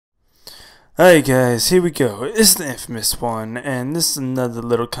Alright guys, here we go. It's the infamous one, and this is another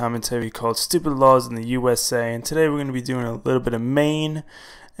little commentary called Stupid Laws in the USA, and today we're going to be doing a little bit of Maine,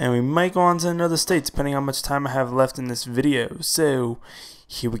 and we might go on to another state depending on how much time I have left in this video. So,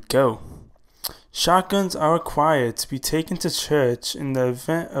 here we go. Shotguns are required to be taken to church in the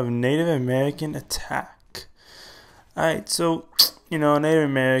event of Native American attack. Alright, so, Native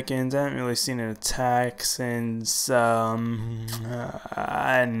Americans, I haven't really seen an attack since,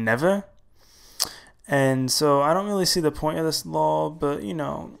 never. And so I don't really see the point of this law, but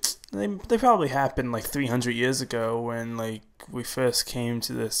they probably happened like 300 years ago when we first came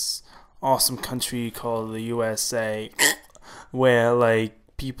to this awesome country called the USA, where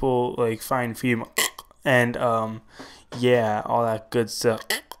people find freedom and yeah, all that good stuff.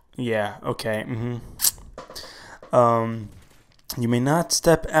 Yeah, okay. You may not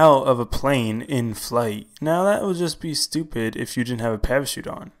step out of a plane in flight. Now that would just be stupid if you didn't have a parachute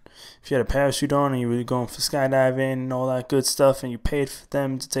on. If you had a parachute on and you were going for skydiving and all that good stuff, and you paid for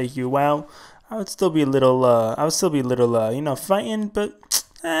them to take you out, I would still be a little, frightened, but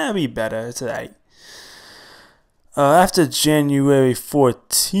it'd be better. It's alright. After January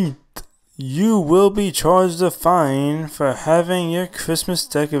 14th, you will be charged a fine for having your Christmas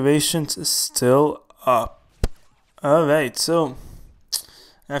decorations still up. Alright, so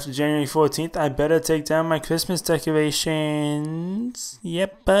after January 14th, I better take down my Christmas decorations.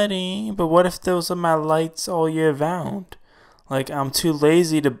 Yep, buddy. But what if those are my lights all year round? I'm too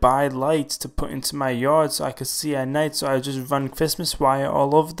lazy to buy lights to put into my yard so I could see at night, so I just run Christmas wire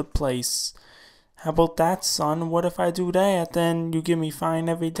all over the place. How about that, son? What if I do that? Then you give me fine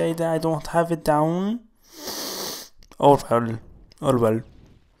every day that I don't have it down? Oh well.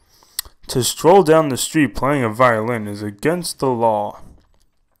 To stroll down the street playing a violin is against the law.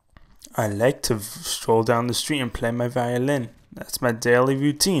 I like to stroll down the street and play my violin. That's my daily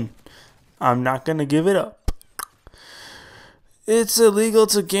routine. I'm not going to give it up. It's illegal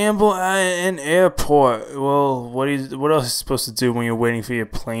to gamble at an airport. Well, what else are you supposed to do when you're waiting for your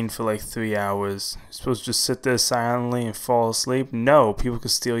plane for 3 hours? You're supposed to just sit there silently and fall asleep? No, people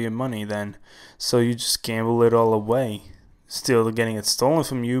could steal your money then. So you just gamble it all away. Still getting it stolen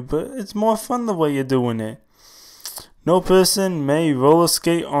from you, but it's more fun the way you're doing it. No person may roller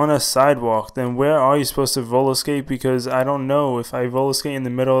skate on a sidewalk. Then where are you supposed to roller skate? Because I don't know. If I roller skate in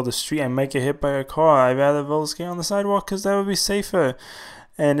the middle of the street, I might get hit by a car. I'd rather roller skate on the sidewalk because that would be safer.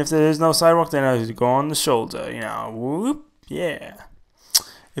 And if there is no sidewalk, then I would go on the shoulder. Whoop, yeah.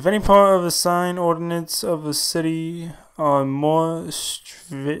 If any part of the sign ordinance of a city are more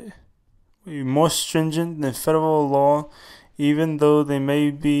stringent than federal law, even though they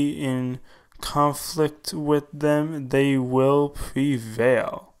may be in conflict with them, they will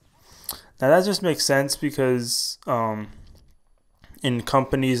prevail. Now that just makes sense because in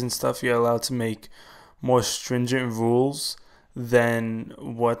companies and stuff, you're allowed to make more stringent rules than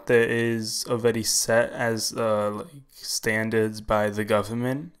what there is already set as standards by the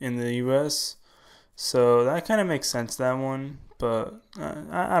government in the US. So that kind of makes sense, that one, but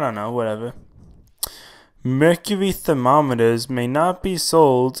I don't know, whatever. Mercury thermometers may not be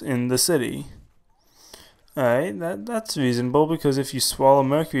sold in the city. Alright, that's reasonable, because if you swallow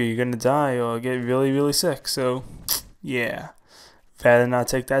mercury, you're gonna die or get really, really sick. So, yeah, rather not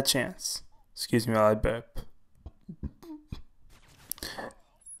take that chance. Excuse me while I burp.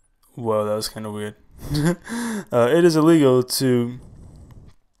 Whoa, that was kind of weird. It is illegal to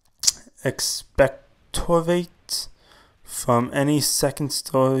expectorate from any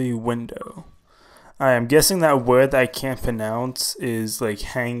second-story window. I'm guessing that word that I can't pronounce is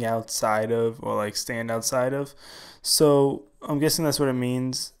hang outside of or stand outside of. So I'm guessing that's what it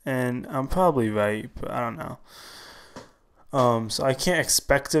means, and I'm probably right, but I don't know. So I can't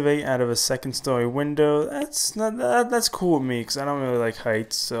expectorate out of a second-story window. That's cool with me because I don't really like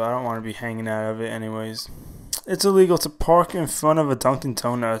heights, so I don't want to be hanging out of it anyways. It's illegal to park in front of a Dunkin'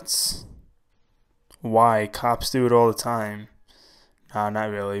 Donuts. Why? Cops do it all the time. Nah, not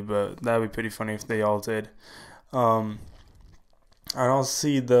really, but that would be pretty funny if they all did. I don't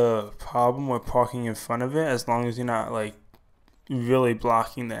see the problem with parking in front of it as long as you're not really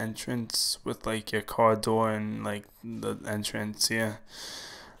blocking the entrance with your car door and the entrance. Yeah.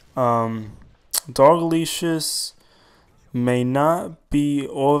 Dog leashes may not be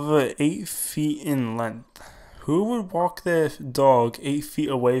over 8 feet in length. Who would walk their dog 8 feet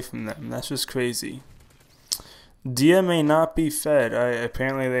away from them? That's just crazy. Deer may not be fed.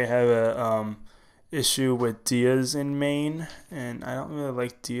 Apparently they have a issue with deers in Maine, and I don't really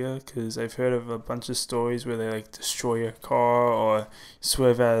like deer because I've heard of a bunch of stories where they destroy your car or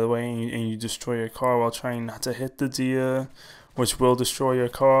swerve out of the way and you destroy your car while trying not to hit the deer, which will destroy your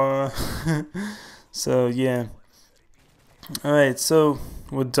car. So yeah. Alright, so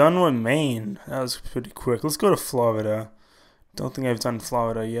we're done with Maine. That was pretty quick. Let's go to Florida. Don't think I've done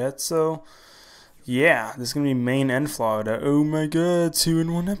Florida yet, so yeah, there's gonna be Maine and Florida. Oh my god, 2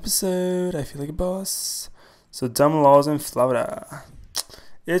 in 1 episode. I feel like a boss. So dumb laws in Florida.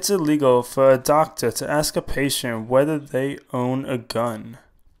 It's illegal for a doctor to ask a patient whether they own a gun.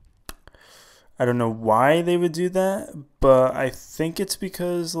 I don't know why they would do that, but I think it's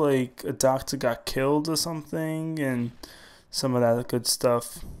because like a doctor got killed or something and some of that good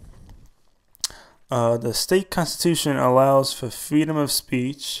stuff. The state constitution allows for freedom of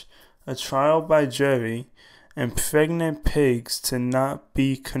speech, a trial by jury, and pregnant pigs to not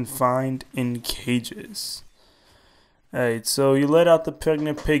be confined in cages. Alright, so you let out the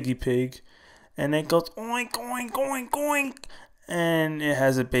pregnant piggy pig, and it goes oink, oink, oink, oink, and it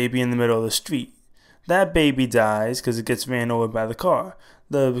has a baby in the middle of the street. That baby dies because it gets ran over by the car.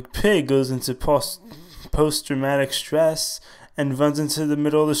 The pig goes into post-traumatic stress and runs into the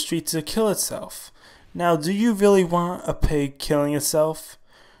middle of the street to kill itself. Now, do you really want a pig killing itself?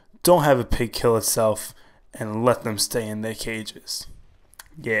 Don't have a pig kill itself and let them stay in their cages.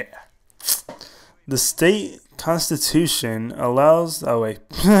 Yeah. The state constitution allows... Oh, wait.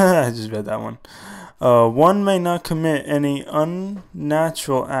 I just read that one. One may not commit any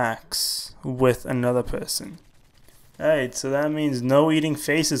unnatural acts with another person. Alright, so that means no eating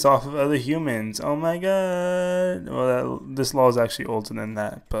faces off of other humans. Oh my god. Well, this law is actually older than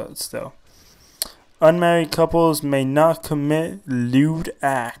that, but still. Unmarried couples may not commit lewd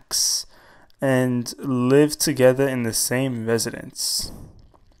acts and live together in the same residence.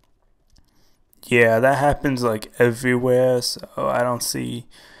 Yeah, that happens like everywhere, so I don't see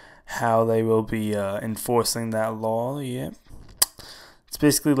how they will be enforcing that law. Yeah. It's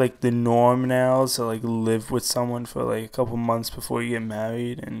basically like the norm now to like live with someone for like a couple months before you get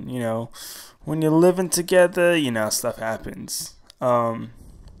married, and you know, when you're living together, you know, stuff happens.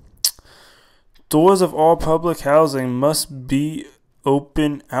 Doors of all public housing must be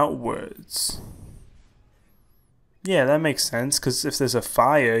open outwards. Yeah, that makes sense, because if there's a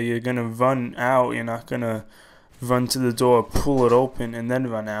fire, you're going to run out. You're not going to run to the door, pull it open, and then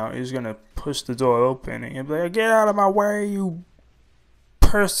run out. You're just going to push the door open, and you'll be like, get out of my way, you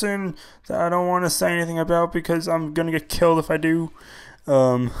person that I don't want to say anything about because I'm going to get killed if I do.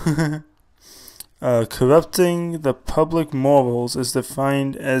 Corrupting the public morals is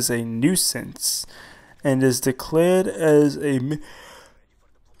defined as a nuisance and is declared as a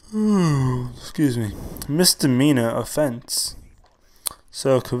misdemeanor offense.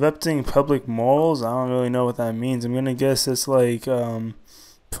 So corrupting public morals, I don't really know what that means. I'm gonna guess it's like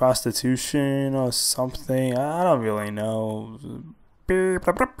prostitution or something. I don't really know.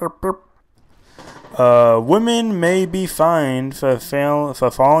 Women may be fined for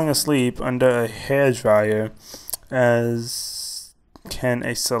falling asleep under a hairdryer, as can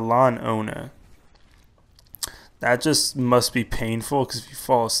a salon owner. That just must be painful, because if you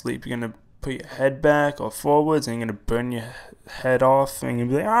fall asleep, you're going to put your head back or forwards, and you're going to burn your head off, and you're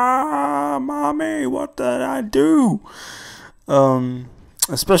going to be like, ah, mommy, what did I do? A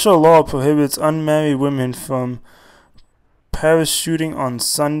special law prohibits unmarried women from parachuting on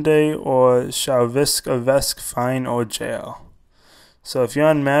Sunday or shall risk arrest, fine, or jail. So if you're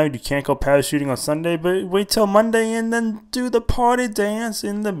unmarried, you can't go parachuting on Sunday, but wait till Monday and then do the party dance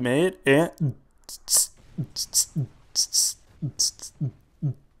in the mid.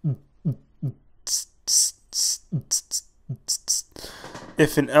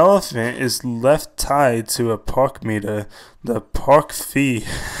 If an elephant is left tied to a park meter, the park fee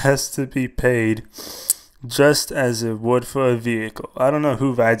has to be paid just as it would for a vehicle. I don't know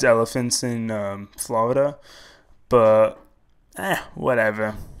who rides elephants in Florida, but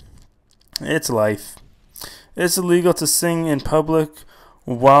whatever. It's life. It's illegal to sing in public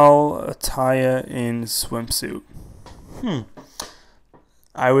while attired in swimsuit.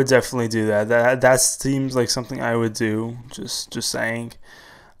 I would definitely do that. That seems like something I would do. Just saying.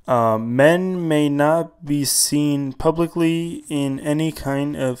 Men may not be seen publicly in any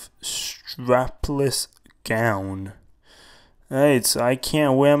kind of strapless gown. Alright, so I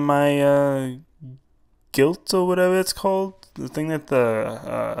can't wear my gilt or whatever it's called. The thing that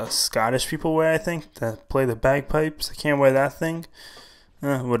the Scottish people wear, I think, that play the bagpipes. I can't wear that thing.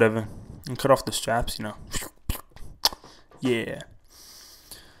 Whatever. And cut off the straps, you know. Yeah.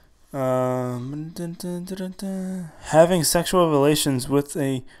 Having sexual relations with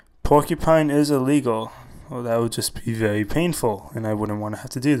a porcupine is illegal. Well, that would just be very painful, and I wouldn't want to have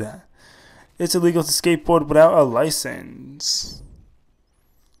to do that. It's illegal to skateboard without a license.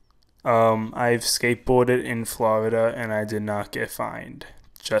 I've skateboarded in Florida and I did not get fined.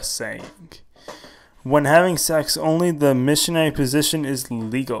 Just saying. When having sex, only the missionary position is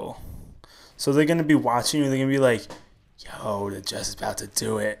legal. So they're going to be watching you. They're going to be like, yo, they're just about to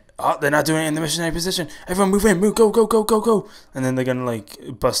do it. Oh, they're not doing it in the missionary position. Everyone move in. Move. Go, go, go, go, go. And then they're going to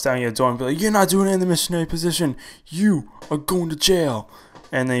like bust down your door and be like, you're not doing it in the missionary position. You are going to jail.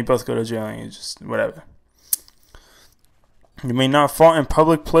 And then you both go to jail and you just, whatever. You may not fart in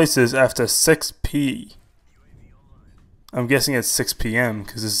public places after 6 p. I'm guessing it's 6 p.m.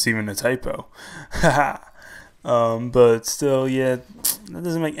 because this is even a typo. But still, yeah, that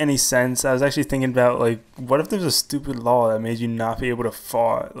doesn't make any sense. I was actually thinking about, like, what if there's a stupid law that made you not be able to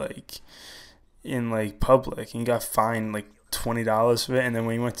fart, like, in, like, public, and you got fined, like, $20 for it, and then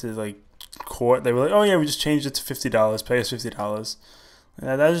when you went to, like, court, they were like, oh, yeah, we just changed it to $50, pay us $50.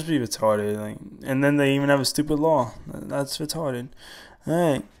 That'd just be retarded. Like, and then they even have a stupid law. That's retarded.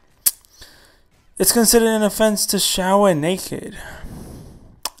 Alright. It's considered an offense to shower naked.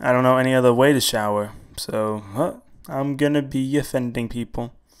 I don't know any other way to shower. So, I'm gonna be offending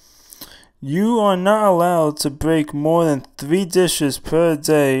people. You are not allowed to break more than 3 dishes per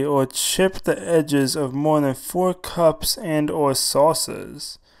day or chip the edges of more than 4 cups and or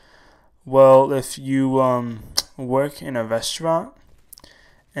saucers. Well, if you work in a restaurant,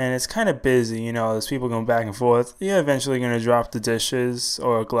 and it's kind of busy, you know, there's people going back and forth, you're eventually going to drop the dishes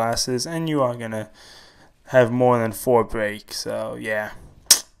or glasses, and you are going to have more than 4 breaks, so yeah.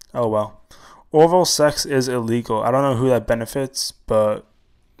 Oh well. Oral sex is illegal. I don't know who that benefits, but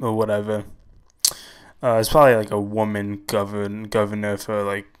or whatever. It's probably like a woman governor for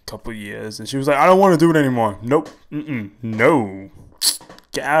like a couple years, and she was like, I don't want to do it anymore. Nope. No.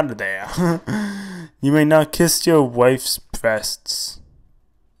 Get out of there. You may not kiss your wife's breasts.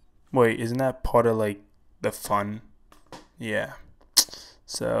 Wait, isn't that part of, like, the fun? Yeah.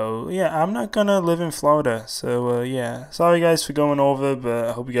 So, yeah, I'm not gonna live in Florida. So, yeah. Sorry, guys, for going over, but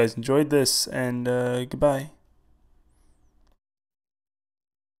I hope you guys enjoyed this, and goodbye.